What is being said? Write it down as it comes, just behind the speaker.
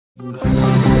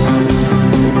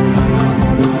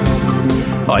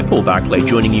Hi, Paul Barclay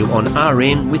joining you on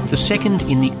RN with the second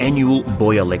in the annual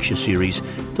Boyer Lecture Series,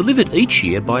 delivered each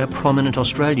year by a prominent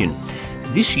Australian.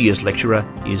 This year's lecturer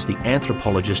is the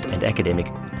anthropologist and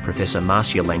academic Professor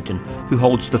Marcia Langton, who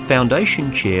holds the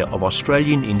Foundation Chair of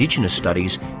Australian Indigenous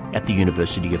Studies at the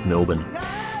University of Melbourne.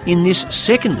 In this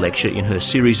second lecture in her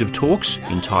series of talks,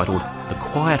 entitled The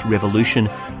Quiet Revolution,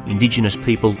 Indigenous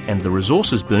People and the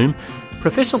Resources Boom,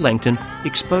 Professor Langton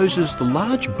exposes the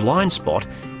large blind spot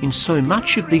in so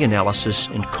much of the analysis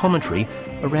and commentary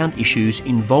around issues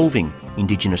involving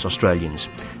Indigenous Australians,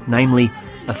 namely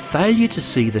a failure to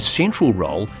see the central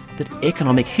role that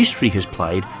economic history has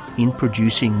played in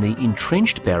producing the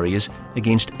entrenched barriers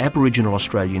against Aboriginal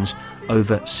Australians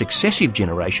over successive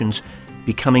generations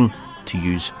becoming, to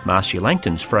use Marcia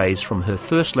Langton's phrase from her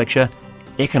first lecture,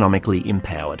 economically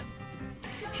empowered.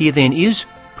 Here then is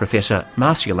Professor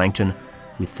Marcia Langton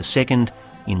with the second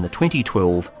in the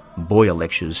 2012 Boyer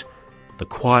Lectures, The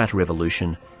Quiet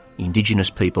Revolution,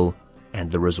 Indigenous People and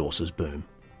the Resources Boom.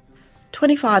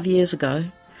 25 years ago,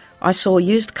 I saw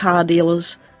used car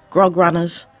dealers, grog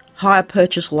runners, hire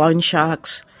purchase loan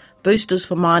sharks, boosters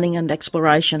for mining and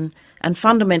exploration, and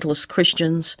fundamentalist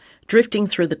Christians drifting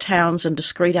through the towns and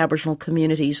discrete Aboriginal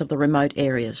communities of the remote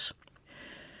areas.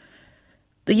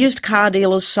 The used car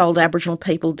dealers sold Aboriginal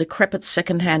people decrepit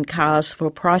second-hand cars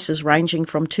for prices ranging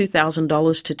from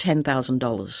 $2,000 to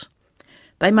 $10,000.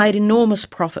 They made enormous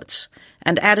profits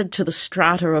and added to the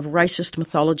strata of racist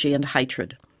mythology and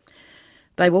hatred.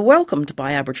 They were welcomed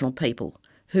by Aboriginal people,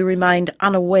 who remained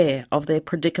unaware of their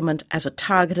predicament as a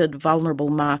targeted,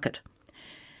 vulnerable market,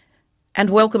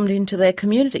 and welcomed into their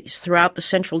communities throughout the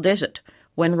Central Desert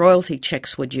when royalty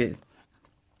checks were due.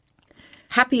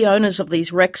 Happy owners of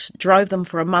these wrecks drove them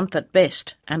for a month at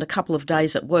best and a couple of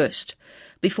days at worst,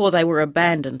 before they were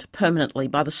abandoned permanently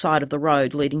by the side of the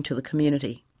road leading to the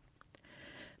community.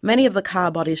 Many of the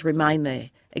car bodies remain there,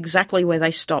 exactly where they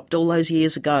stopped all those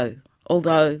years ago,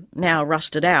 although now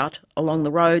rusted out along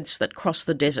the roads that cross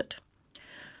the desert.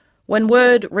 When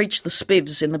word reached the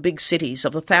spivs in the big cities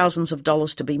of the thousands of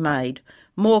dollars to be made,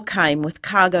 more came with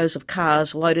cargoes of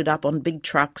cars loaded up on big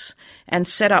trucks and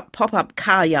set up pop-up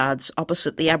car yards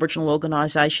opposite the Aboriginal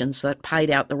organisations that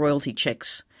paid out the royalty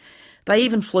checks. They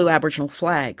even flew Aboriginal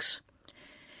flags.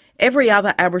 Every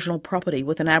other Aboriginal property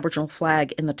with an Aboriginal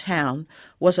flag in the town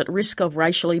was at risk of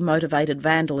racially motivated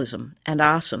vandalism and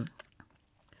arson,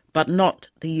 but not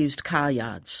the used car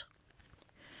yards.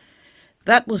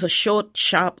 That was a short,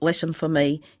 sharp lesson for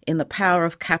me in the power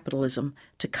of capitalism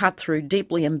to cut through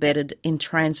deeply embedded,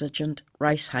 intransigent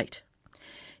race hate.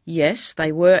 Yes,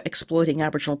 they were exploiting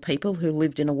Aboriginal people who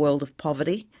lived in a world of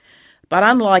poverty, but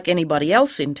unlike anybody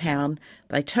else in town,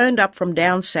 they turned up from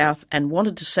down south and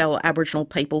wanted to sell Aboriginal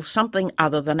people something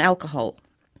other than alcohol.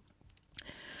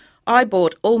 I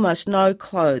bought almost no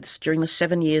clothes during the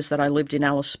 7 years that I lived in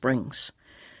Alice Springs.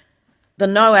 The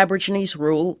no Aborigines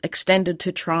rule extended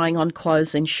to trying on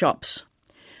clothes in shops,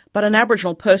 but an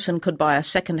Aboriginal person could buy a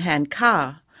second-hand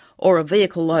car or a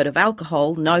vehicle load of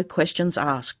alcohol, no questions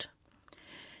asked.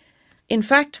 In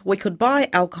fact, we could buy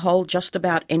alcohol just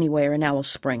about anywhere in Alice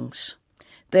Springs.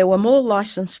 There were more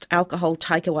licensed alcohol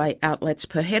takeaway outlets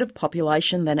per head of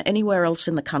population than anywhere else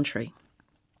in the country.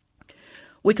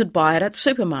 We could buy it at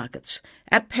supermarkets,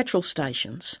 at petrol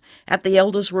stations, at the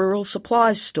Elders Rural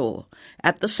Supplies store,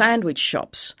 at the sandwich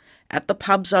shops, at the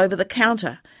pubs over the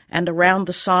counter, and around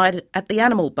the side at the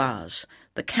animal bars,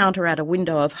 the counter at a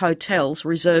window of hotels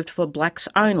reserved for blacks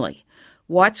only.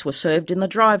 Whites were served in the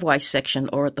driveway section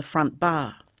or at the front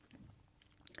bar.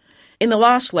 In the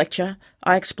last lecture,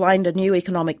 I explained a new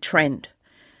economic trend.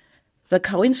 The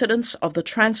coincidence of the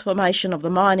transformation of the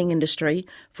mining industry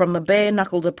from the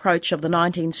bare-knuckled approach of the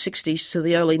 1960s to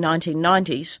the early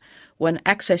 1990s, when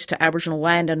access to Aboriginal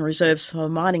land and reserves for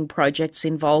mining projects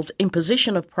involved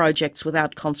imposition of projects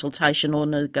without consultation or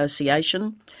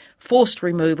negotiation, forced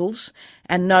removals,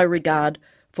 and no regard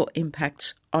for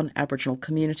impacts on Aboriginal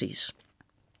communities.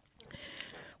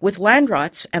 With land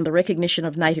rights and the recognition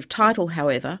of native title,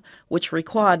 however, which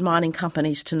required mining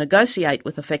companies to negotiate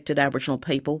with affected Aboriginal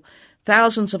people,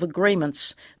 thousands of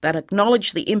agreements that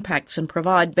acknowledge the impacts and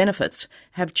provide benefits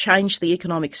have changed the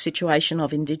economic situation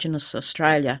of Indigenous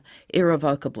Australia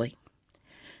irrevocably.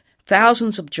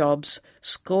 Thousands of jobs,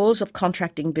 scores of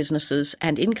contracting businesses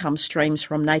and income streams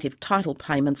from native title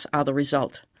payments are the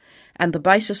result, and the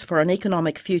basis for an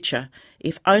economic future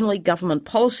if only government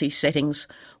policy settings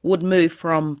would move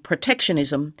from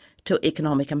protectionism to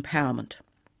economic empowerment.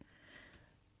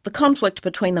 The conflict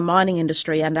between the mining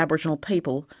industry and Aboriginal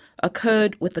people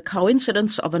occurred with the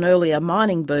coincidence of an earlier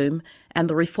mining boom and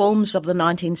the reforms of the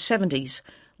 1970s,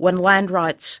 when land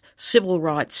rights, civil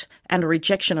rights and a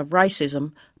rejection of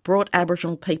racism brought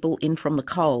Aboriginal people in from the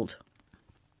cold.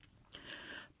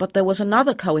 But there was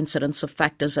another coincidence of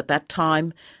factors at that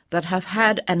time that have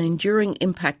had an enduring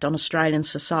impact on Australian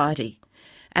society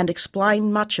and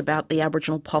explain much about the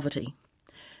Aboriginal poverty: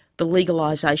 the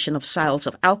legalisation of sales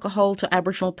of alcohol to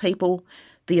Aboriginal people,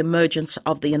 the emergence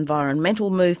of the environmental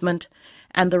movement,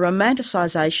 and the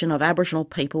romanticisation of Aboriginal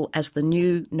people as the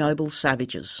new noble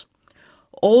savages.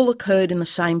 All occurred in the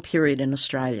same period in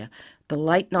Australia, the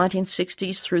late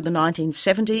 1960s through the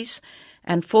 1970s,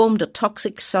 and formed a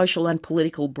toxic social and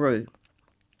political brew.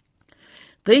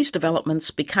 These developments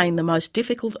became the most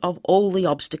difficult of all the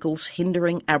obstacles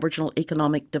hindering Aboriginal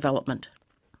economic development.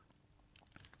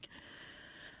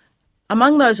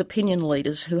 Among those opinion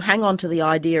leaders who hang on to the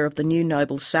idea of the new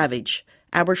noble savage,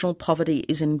 Aboriginal poverty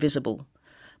is invisible,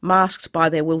 masked by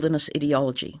their wilderness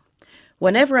ideology.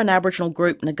 Whenever an Aboriginal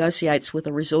group negotiates with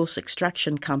a resource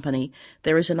extraction company,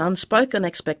 there is an unspoken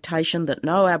expectation that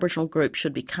no Aboriginal group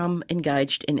should become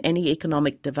engaged in any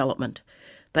economic development.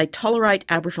 They tolerate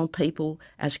Aboriginal people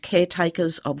as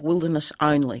caretakers of wilderness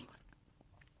only,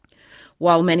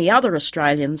 while many other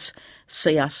Australians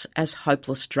see us as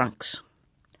hopeless drunks.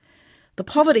 The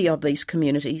poverty of these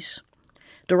communities,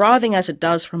 deriving as it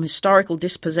does from historical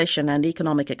dispossession and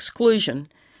economic exclusion,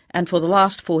 and for the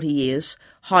last 40 years,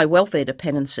 high welfare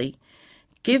dependency,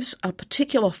 gives a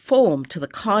particular form to the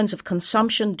kinds of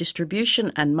consumption,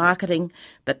 distribution and marketing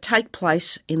that take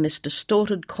place in this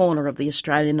distorted corner of the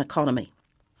Australian economy.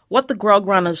 What the grog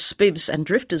runners, spivs and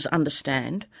drifters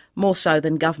understand, more so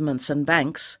than governments and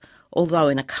banks, although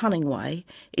in a cunning way,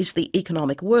 is the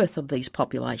economic worth of these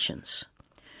populations.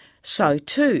 So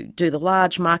too do the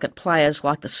large market players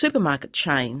like the supermarket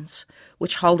chains,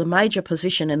 which hold a major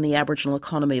position in the Aboriginal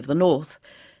economy of the North,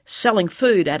 selling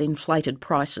food at inflated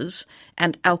prices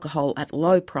and alcohol at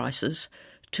low prices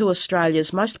to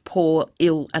Australia's most poor,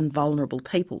 ill and vulnerable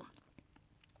people.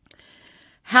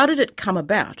 How did it come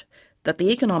about that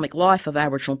the economic life of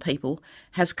Aboriginal people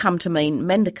has come to mean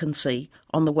mendicancy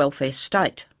on the welfare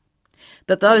state?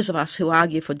 That those of us who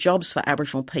argue for jobs for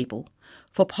Aboriginal people,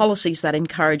 for policies that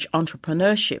encourage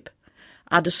entrepreneurship,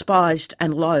 are despised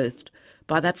and loathed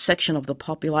by that section of the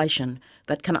population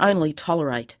that can only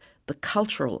tolerate the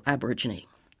cultural Aborigine.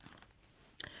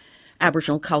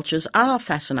 Aboriginal cultures are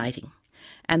fascinating,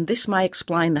 and this may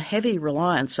explain the heavy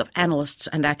reliance of analysts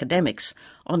and academics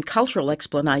on cultural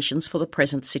explanations for the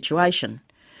present situation.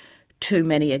 Too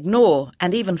many ignore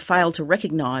and even fail to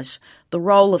recognise the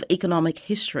role of economic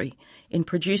history in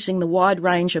producing the wide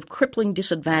range of crippling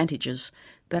disadvantages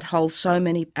that hold so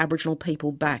many Aboriginal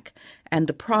people back and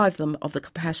deprive them of the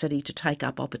capacity to take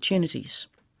up opportunities.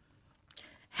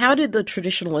 How did the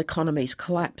traditional economies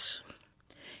collapse?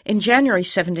 In January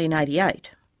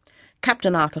 1788,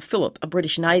 Captain Arthur Phillip, a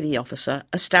British Navy officer,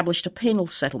 established a penal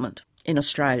settlement in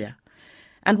Australia,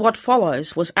 and what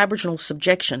follows was Aboriginal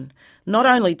subjection not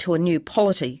only to a new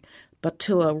polity but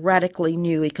to a radically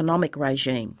new economic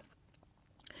regime.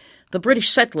 The British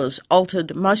settlers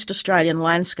altered most Australian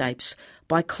landscapes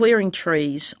by clearing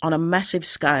trees on a massive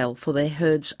scale for their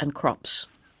herds and crops.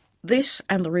 This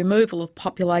and the removal of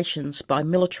populations by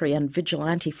military and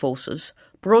vigilante forces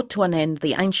brought to an end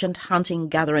the ancient hunting,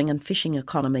 gathering and fishing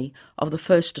economy of the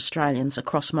first Australians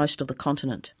across most of the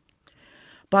continent.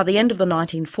 By the end of the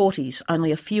 1940s,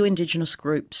 only a few Indigenous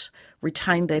groups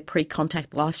retained their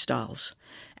pre-contact lifestyles,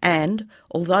 and,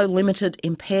 although limited,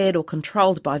 impaired or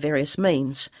controlled by various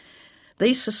means,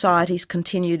 these societies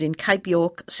continued in Cape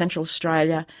York, Central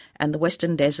Australia and the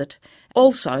Western Desert,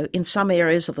 also in some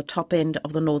areas of the top end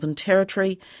of the Northern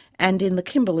Territory and in the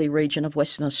Kimberley region of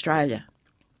Western Australia.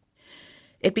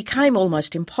 It became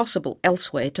almost impossible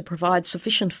elsewhere to provide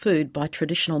sufficient food by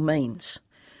traditional means.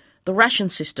 The ration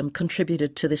system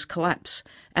contributed to this collapse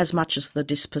as much as the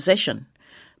dispossession,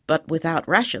 but without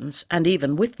rations, and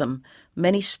even with them,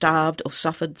 many starved or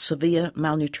suffered severe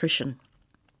malnutrition.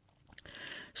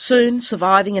 Soon,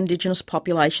 surviving Indigenous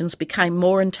populations became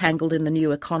more entangled in the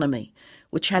new economy,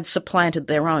 which had supplanted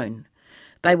their own.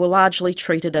 They were largely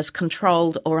treated as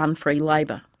controlled or unfree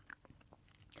labour.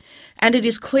 And it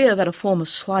is clear that a form of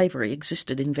slavery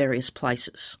existed in various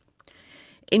places.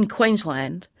 In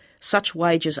Queensland, such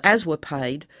wages as were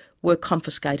paid were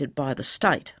confiscated by the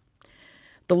state.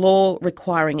 The law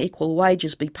requiring equal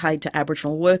wages be paid to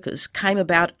Aboriginal workers came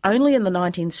about only in the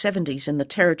 1970s in the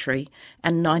Territory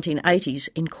and 1980s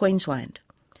in Queensland.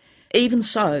 Even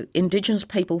so, Indigenous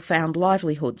people found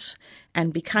livelihoods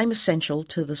and became essential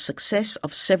to the success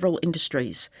of several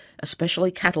industries,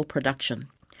 especially cattle production.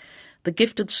 the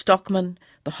gifted stockmen,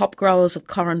 the hop growers of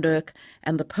Corranderk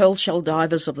and the pearl shell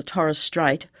divers of the Torres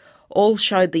Strait all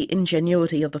showed the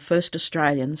ingenuity of the first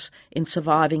Australians in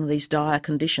surviving these dire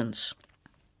conditions.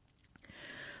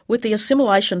 With the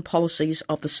assimilation policies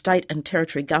of the state and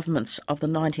territory governments of the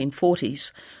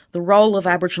 1940s, the role of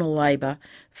Aboriginal labour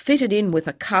fitted in with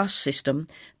a caste system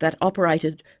that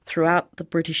operated throughout the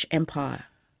British Empire.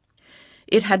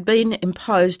 It had been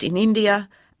imposed in India,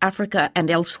 Africa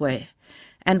and elsewhere,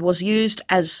 and was used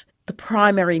as the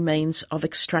primary means of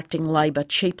extracting labour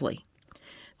cheaply.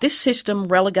 This system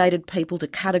relegated people to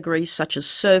categories such as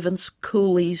servants,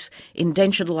 coolies,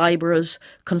 indentured labourers,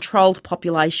 controlled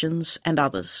populations and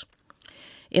others.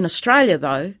 In Australia,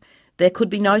 though, there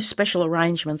could be no special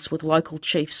arrangements with local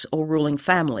chiefs or ruling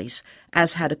families,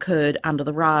 as had occurred under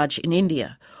the Raj in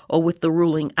India or with the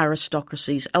ruling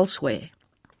aristocracies elsewhere.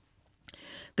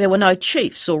 There were no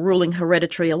chiefs or ruling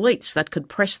hereditary elites that could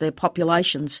press their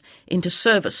populations into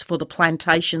service for the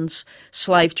plantations,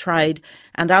 slave trade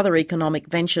and other economic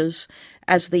ventures,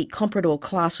 as the comprador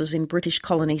classes in British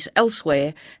colonies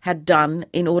elsewhere had done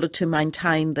in order to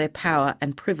maintain their power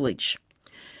and privilege.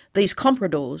 These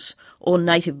compradors, or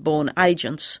native-born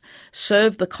agents,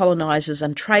 served the colonisers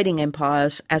and trading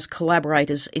empires as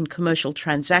collaborators in commercial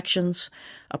transactions,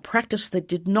 a practice that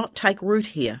did not take root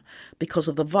here because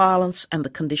of the violence and the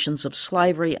conditions of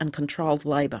slavery and controlled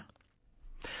labour.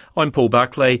 I'm Paul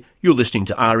Barclay, you're listening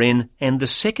to RN, and the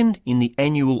second in the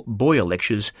annual Boyer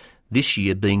Lectures, this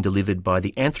year being delivered by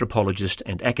the anthropologist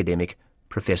and academic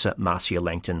Professor Marcia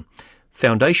Langton,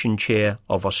 Foundation Chair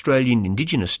of Australian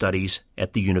Indigenous Studies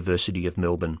at the University of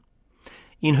Melbourne.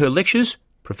 In her lectures,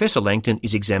 Professor Langton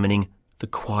is examining the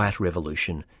Quiet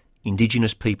Revolution,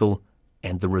 Indigenous people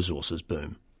and the resources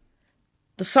boom.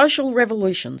 The social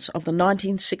revolutions of the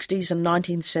 1960s and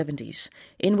 1970s,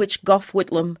 in which Gough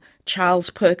Whitlam, Charles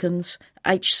Perkins,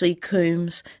 H.C.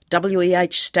 Coombs,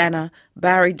 W.E.H. Stanner,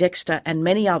 Barry Dexter and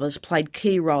many others played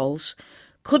key roles,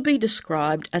 could be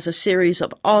described as a series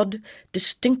of odd,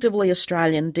 distinctively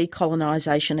Australian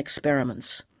decolonisation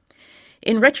experiments.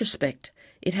 In retrospect,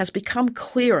 it has become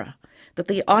clearer that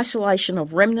the isolation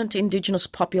of remnant Indigenous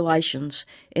populations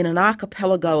in an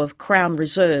archipelago of Crown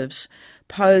reserves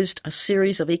posed a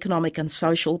series of economic and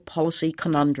social policy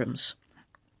conundrums.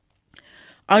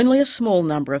 Only a small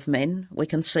number of men, we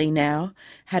can see now,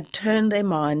 had turned their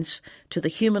minds to the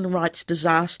human rights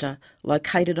disaster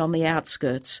located on the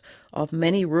outskirts of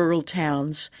many rural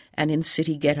towns and in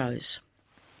city ghettos.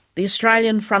 The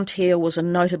Australian frontier was a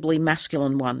notably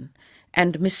masculine one,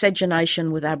 and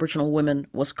miscegenation with Aboriginal women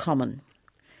was common.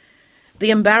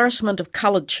 The embarrassment of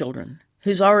coloured children,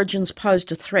 whose origins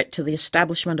posed a threat to the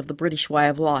establishment of the British way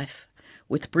of life,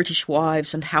 with British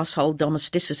wives and household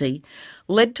domesticity,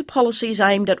 led to policies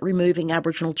aimed at removing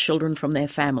Aboriginal children from their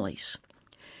families.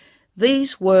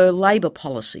 These were labour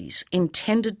policies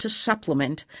intended to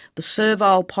supplement the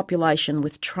servile population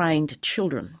with trained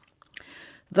children.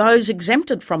 Those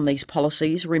exempted from these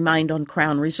policies remained on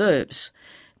Crown reserves,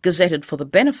 gazetted for the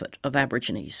benefit of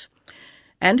Aborigines,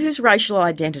 and whose racial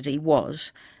identity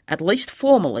was, at least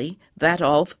formally, that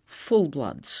of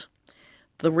full-bloods.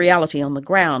 The reality on the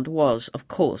ground was, of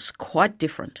course, quite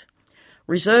different.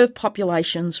 Reserve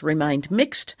populations remained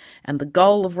mixed, and the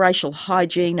goal of racial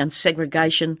hygiene and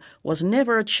segregation was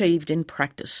never achieved in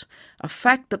practice, a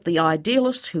fact that the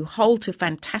idealists who hold to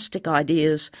fantastic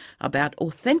ideas about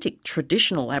authentic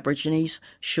traditional Aborigines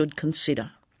should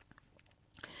consider.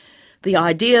 The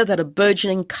idea that a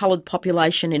burgeoning coloured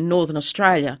population in Northern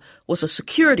Australia was a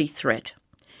security threat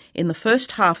in the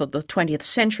first half of the 20th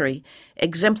century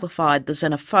exemplified the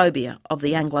xenophobia of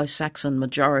the Anglo-Saxon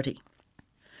majority.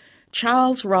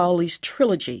 Charles Rowley's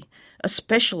trilogy,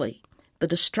 especially The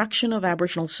Destruction of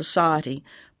Aboriginal Society,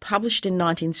 published in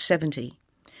 1970,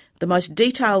 the most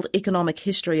detailed economic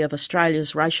history of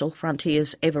Australia's racial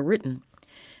frontiers ever written,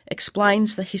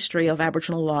 explains the history of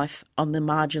Aboriginal life on the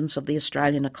margins of the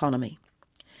Australian economy.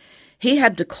 He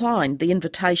had declined the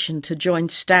invitation to join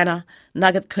Stanner,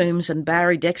 Nugget Coombs and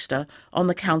Barry Dexter on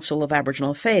the Council of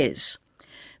Aboriginal Affairs.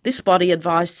 This body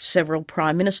advised several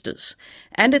prime ministers,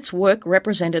 and its work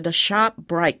represented a sharp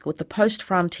break with the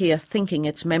post-frontier thinking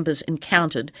its members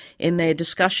encountered in their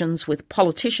discussions with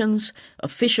politicians,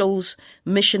 officials,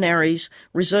 missionaries,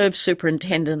 reserve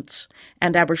superintendents,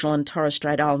 and Aboriginal and Torres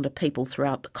Strait Islander people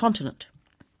throughout the continent.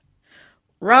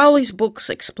 Rowley's books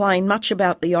explain much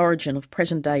about the origin of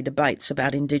present-day debates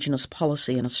about Indigenous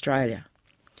policy in Australia.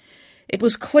 It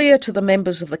was clear to the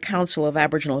members of the Council of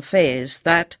Aboriginal Affairs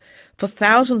that, for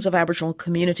thousands of Aboriginal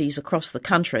communities across the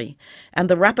country and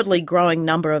the rapidly growing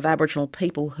number of Aboriginal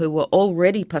people who were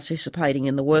already participating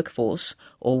in the workforce,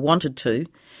 or wanted to,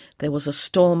 there was a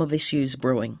storm of issues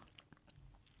brewing.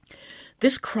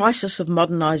 This crisis of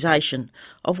modernisation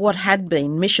of what had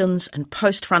been missions and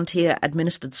post-frontier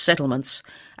administered settlements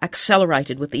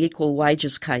accelerated with the equal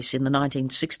wages case in the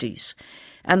 1960s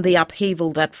and the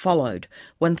upheaval that followed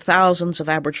when thousands of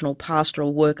Aboriginal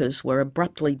pastoral workers were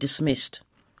abruptly dismissed.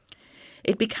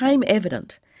 It became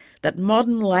evident that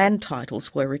modern land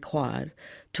titles were required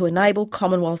to enable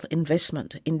Commonwealth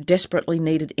investment in desperately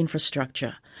needed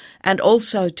infrastructure and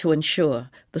also to ensure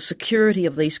the security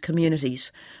of these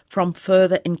communities from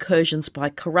further incursions by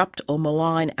corrupt or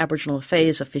malign Aboriginal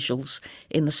affairs officials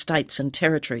in the states and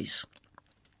territories.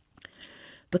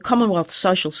 The Commonwealth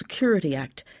Social Security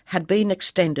Act had been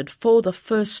extended for the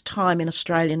first time in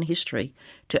Australian history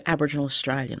to Aboriginal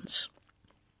Australians.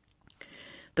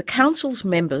 The Council's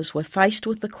members were faced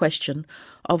with the question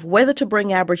of whether to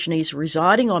bring Aborigines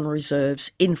residing on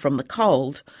reserves in from the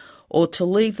cold or to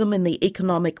leave them in the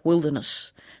economic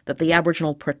wilderness that the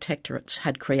Aboriginal protectorates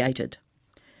had created.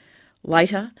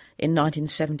 Later, in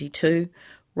 1972,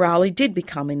 Rowley did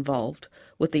become involved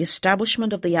with the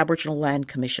establishment of the Aboriginal Land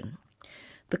Commission.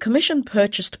 The Commission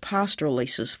purchased pastoral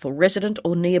leases for resident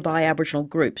or nearby Aboriginal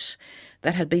groups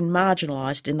that had been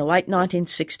marginalised in the late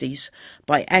 1960s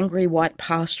by angry white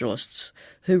pastoralists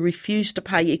who refused to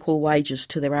pay equal wages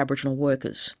to their Aboriginal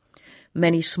workers.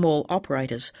 Many small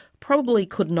operators probably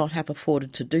could not have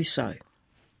afforded to do so.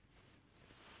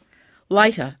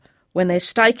 Later, when their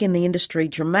stake in the industry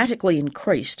dramatically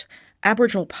increased,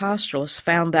 Aboriginal pastoralists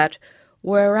found that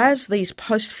whereas these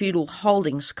post-feudal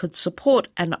holdings could support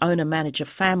an owner-manager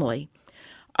family,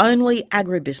 only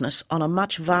agribusiness on a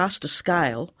much vaster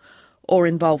scale, or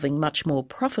involving much more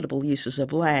profitable uses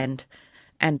of land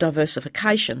and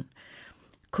diversification,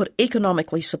 could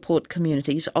economically support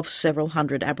communities of several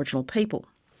hundred Aboriginal people.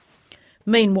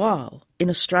 Meanwhile, in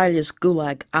Australia's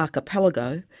Gulag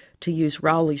archipelago, to use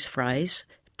Rowley's phrase,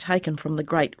 taken from the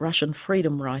great Russian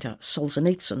freedom writer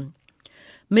Solzhenitsyn,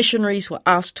 missionaries were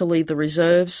asked to leave the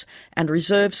reserves and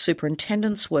reserve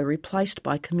superintendents were replaced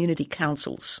by community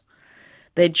councils.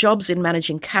 Their jobs in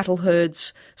managing cattle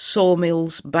herds,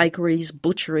 sawmills, bakeries,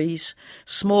 butcheries,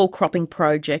 small cropping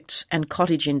projects and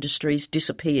cottage industries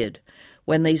disappeared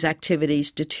when these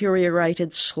activities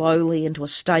deteriorated slowly into a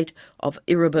state of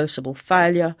irreversible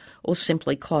failure or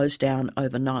simply closed down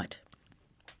overnight.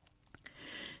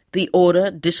 The order,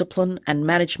 discipline and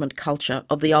management culture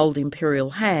of the old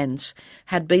imperial hands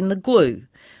had been the glue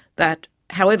that,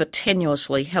 however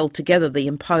tenuously, held together the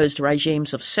imposed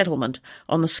regimes of settlement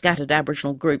on the scattered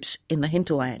Aboriginal groups in the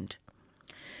hinterland.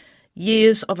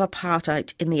 Years of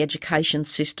apartheid in the education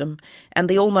system and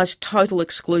the almost total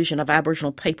exclusion of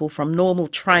Aboriginal people from normal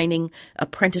training,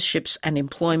 apprenticeships and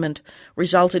employment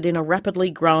resulted in a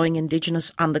rapidly growing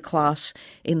Indigenous underclass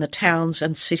in the towns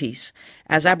and cities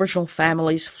as Aboriginal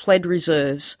families fled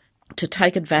reserves to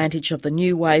take advantage of the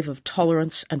new wave of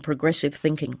tolerance and progressive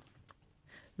thinking.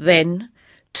 Then,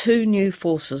 two new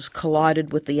forces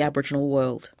collided with the Aboriginal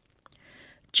world.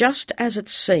 Just as it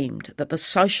seemed that the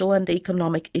social and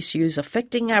economic issues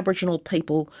affecting Aboriginal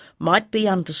people might be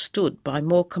understood by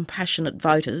more compassionate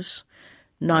voters,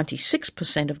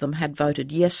 96% of them had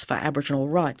voted yes for Aboriginal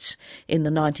rights in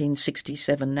the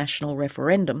 1967 national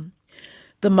referendum,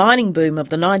 the mining boom of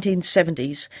the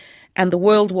 1970s and the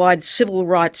worldwide civil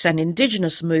rights and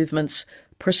Indigenous movements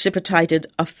precipitated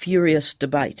a furious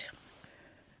debate.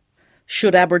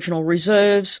 Should Aboriginal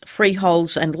reserves,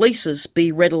 freeholds and leases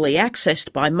be readily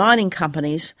accessed by mining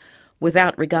companies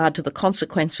without regard to the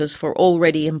consequences for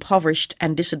already impoverished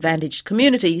and disadvantaged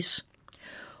communities?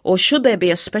 Or should there be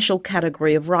a special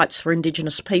category of rights for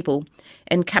Indigenous people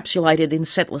encapsulated in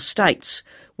settler states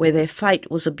where their fate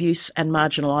was abuse and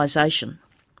marginalisation?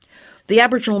 The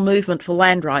Aboriginal movement for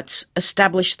land rights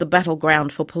established the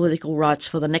battleground for political rights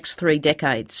for the next 3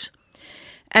 decades,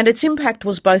 and its impact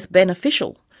was both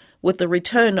beneficial with the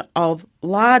return of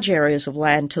large areas of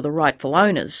land to the rightful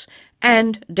owners,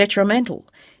 and detrimental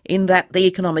in that the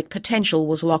economic potential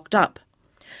was locked up.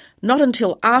 Not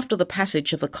until after the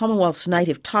passage of the Commonwealth's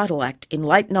Native Title Act in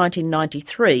late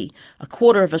 1993, a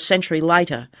quarter of a century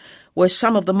later, were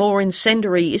some of the more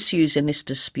incendiary issues in this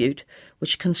dispute,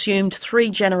 which consumed 3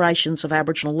 generations of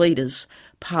Aboriginal leaders,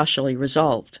 partially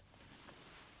resolved.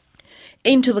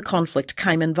 Into the conflict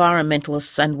came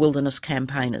environmentalists and wilderness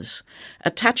campaigners,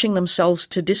 attaching themselves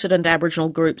to dissident Aboriginal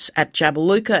groups at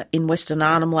Jabiluka in Western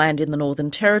Arnhem Land in the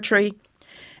Northern Territory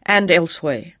and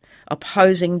elsewhere,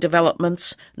 opposing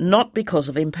developments not because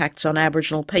of impacts on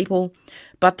Aboriginal people,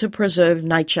 but to preserve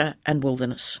nature and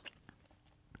wilderness.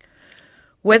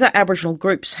 Whether Aboriginal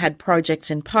groups had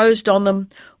projects imposed on them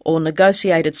or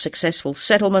negotiated successful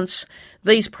settlements,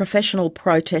 these professional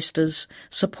protesters,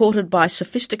 supported by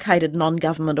sophisticated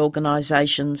non-government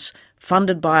organisations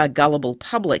funded by a gullible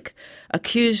public,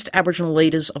 accused Aboriginal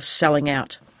leaders of selling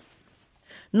out.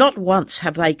 Not once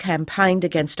have they campaigned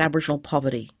against Aboriginal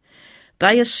poverty.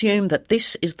 They assume that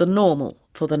this is the normal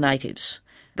for the natives.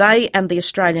 They and the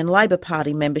Australian Labor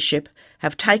Party membership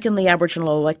have taken the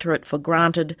Aboriginal electorate for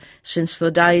granted since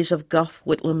the days of Gough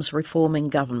Whitlam's reforming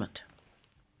government.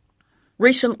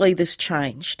 Recently this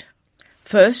changed.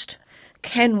 First,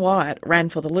 Ken Wyatt ran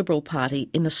for the Liberal Party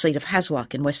in the seat of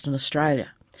Hasluck in Western Australia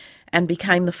and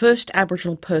became the first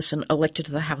Aboriginal person elected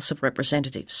to the House of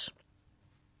Representatives.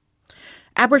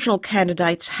 Aboriginal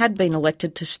candidates had been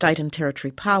elected to state and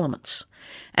territory parliaments,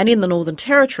 and in the Northern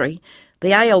Territory,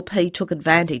 the ALP took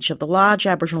advantage of the large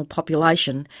Aboriginal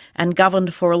population and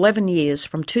governed for 11 years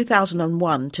from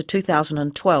 2001 to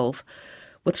 2012,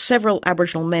 with several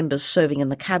Aboriginal members serving in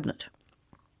the cabinet.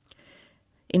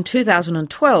 In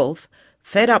 2012,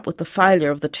 fed up with the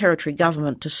failure of the Territory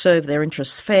government to serve their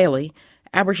interests fairly,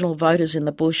 Aboriginal voters in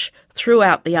the bush threw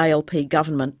out the ALP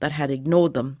government that had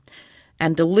ignored them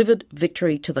and delivered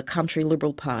victory to the Country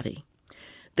Liberal Party.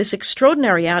 This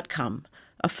extraordinary outcome,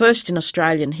 a first in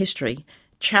Australian history,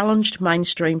 challenged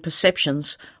mainstream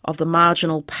perceptions of the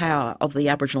marginal power of the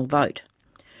Aboriginal vote.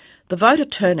 The voter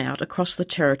turnout across the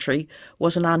Territory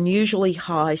was an unusually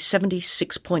high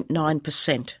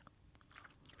 76.9%.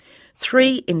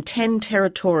 3 in 10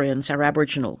 Territorians are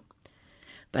Aboriginal.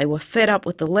 They were fed up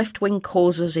with the left-wing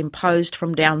causes imposed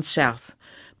from down south,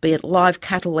 be it live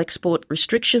cattle export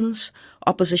restrictions,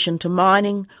 opposition to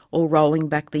mining, or rolling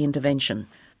back the intervention.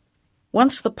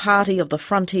 Once the party of the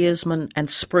frontiersmen and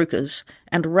spruikers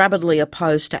and rabidly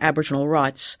opposed to Aboriginal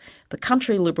rights, the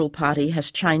Country Liberal Party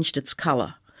has changed its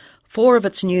colour. 4 of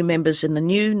its new members in the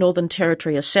new Northern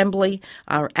Territory Assembly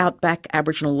are outback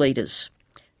Aboriginal leaders.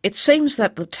 It seems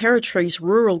that the Territory's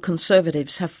rural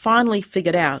Conservatives have finally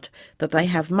figured out that they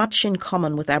have much in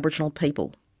common with Aboriginal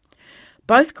people.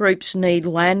 Both groups need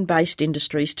land-based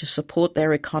industries to support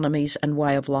their economies and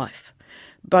way of life.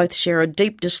 Both share a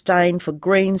deep disdain for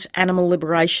Greens, animal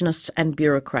liberationists and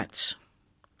bureaucrats.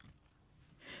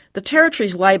 The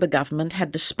Territory's Labor government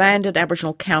had disbanded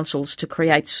Aboriginal councils to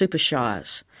create super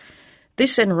shires.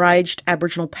 This enraged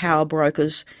Aboriginal power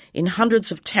brokers in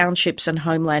hundreds of townships and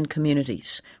homeland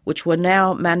communities, which were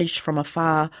now managed from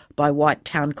afar by white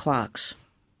town clerks.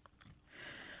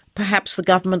 Perhaps the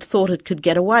government thought it could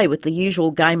get away with the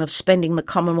usual game of spending the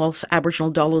Commonwealth's Aboriginal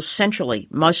dollars centrally,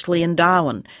 mostly in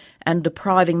Darwin, and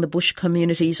depriving the bush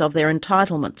communities of their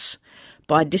entitlements.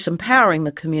 By disempowering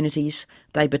the communities,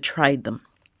 they betrayed them.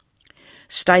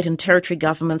 State and Territory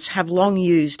governments have long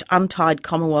used untied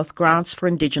Commonwealth grants for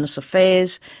Indigenous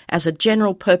affairs as a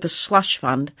general-purpose slush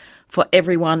fund for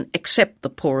everyone except the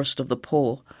poorest of the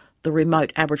poor, the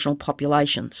remote Aboriginal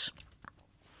populations.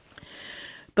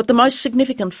 But the most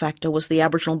significant factor was the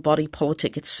Aboriginal body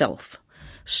politic itself.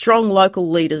 Strong local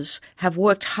leaders have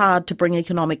worked hard to bring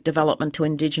economic development to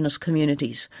Indigenous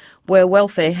communities, where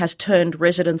welfare has turned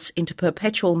residents into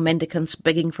perpetual mendicants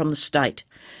begging from the state.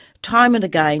 Time and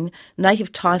again,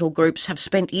 native title groups have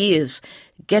spent years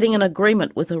getting an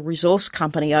agreement with a resource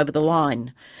company over the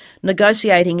line,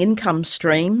 negotiating income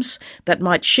streams that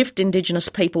might shift Indigenous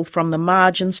people from the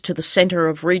margins to the centre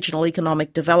of regional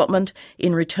economic development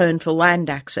in return for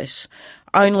land access,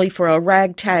 only for a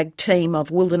ragtag team of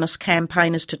wilderness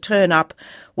campaigners to turn up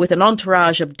with an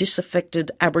entourage of disaffected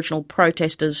Aboriginal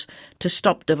protesters to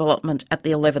stop development at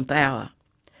the 11th hour.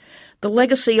 The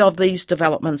legacy of these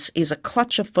developments is a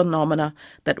clutch of phenomena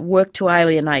that work to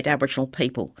alienate Aboriginal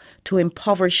people, to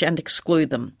impoverish and exclude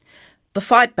them. The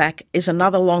fight back is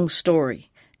another long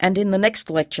story, and in the next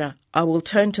lecture I will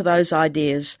turn to those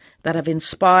ideas that have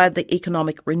inspired the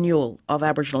economic renewal of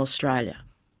Aboriginal Australia.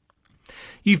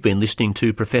 You've been listening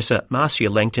to Professor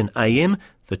Marcia Langton AM,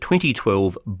 the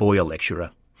 2012 Boyer Lecturer.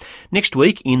 Next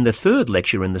week, in the third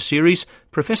lecture in the series,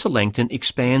 Professor Langton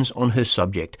expands on her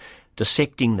subject,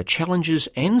 dissecting the challenges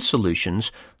and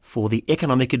solutions for the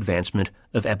economic advancement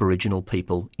of Aboriginal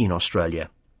people in Australia.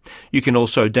 You can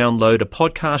also download a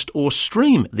podcast or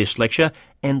stream this lecture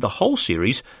and the whole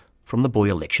series from the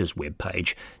Boyer Lectures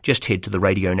webpage. Just head to the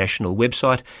Radio National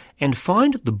website and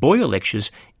find the Boyer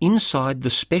Lectures inside the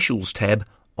Specials tab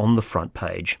on the front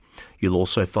page. You'll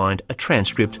also find a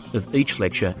transcript of each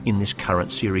lecture in this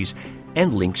current series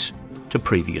and links to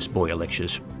previous Boyer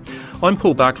Lectures. I'm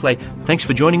Paul Barclay. Thanks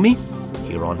for joining me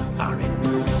here on RN.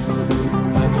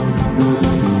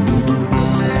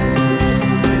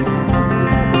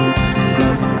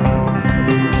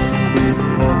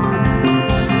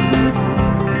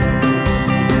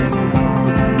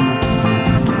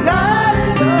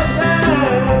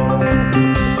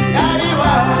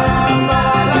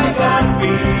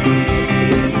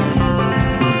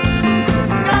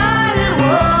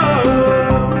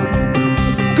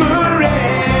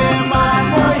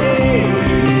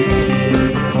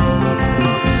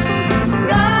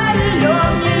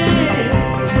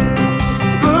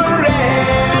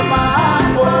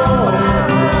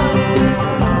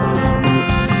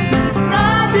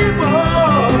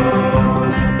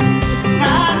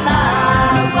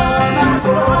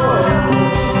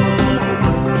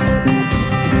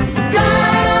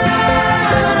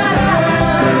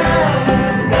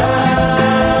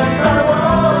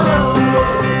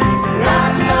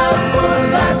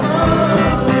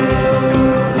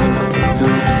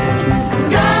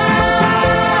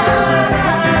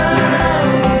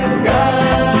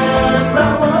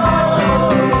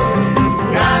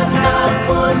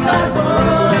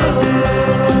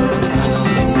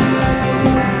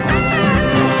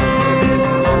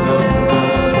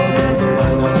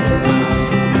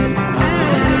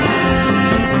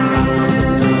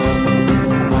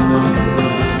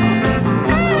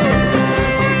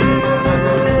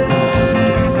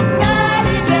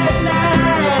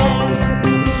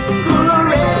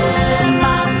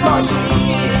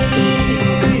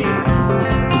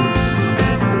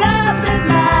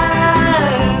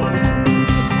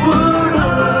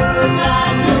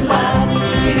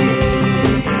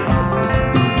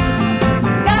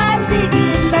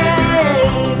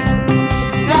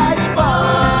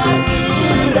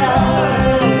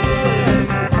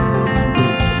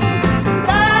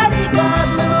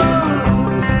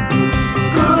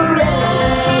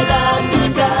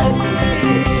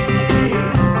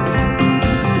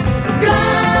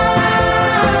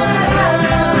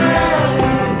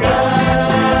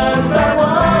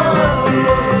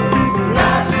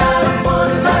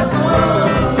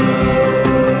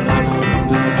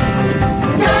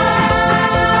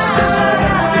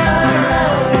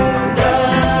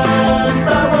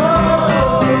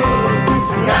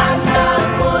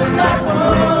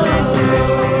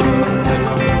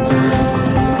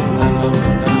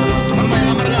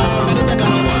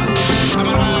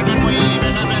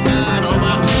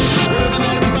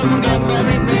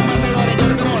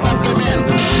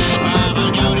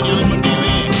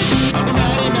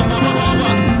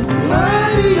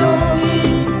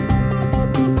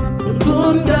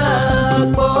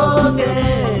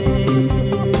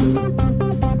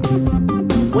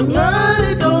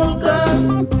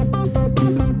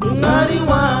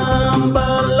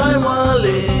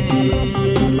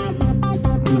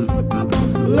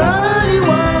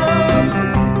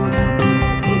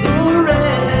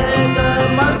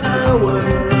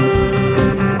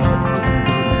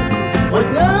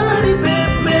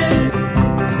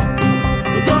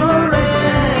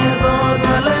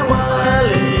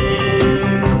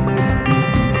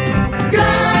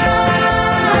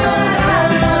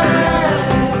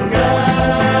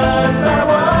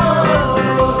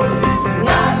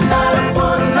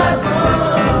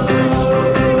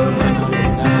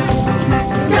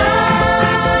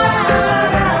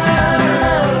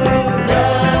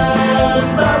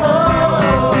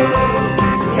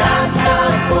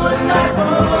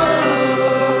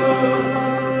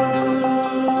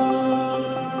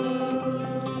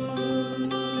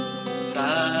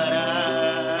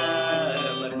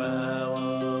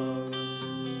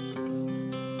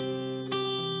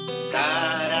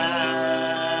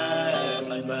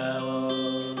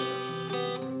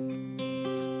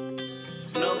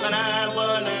 No kana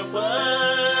wana wa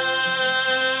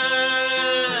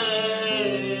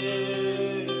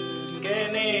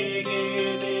gene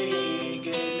gene gene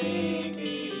gene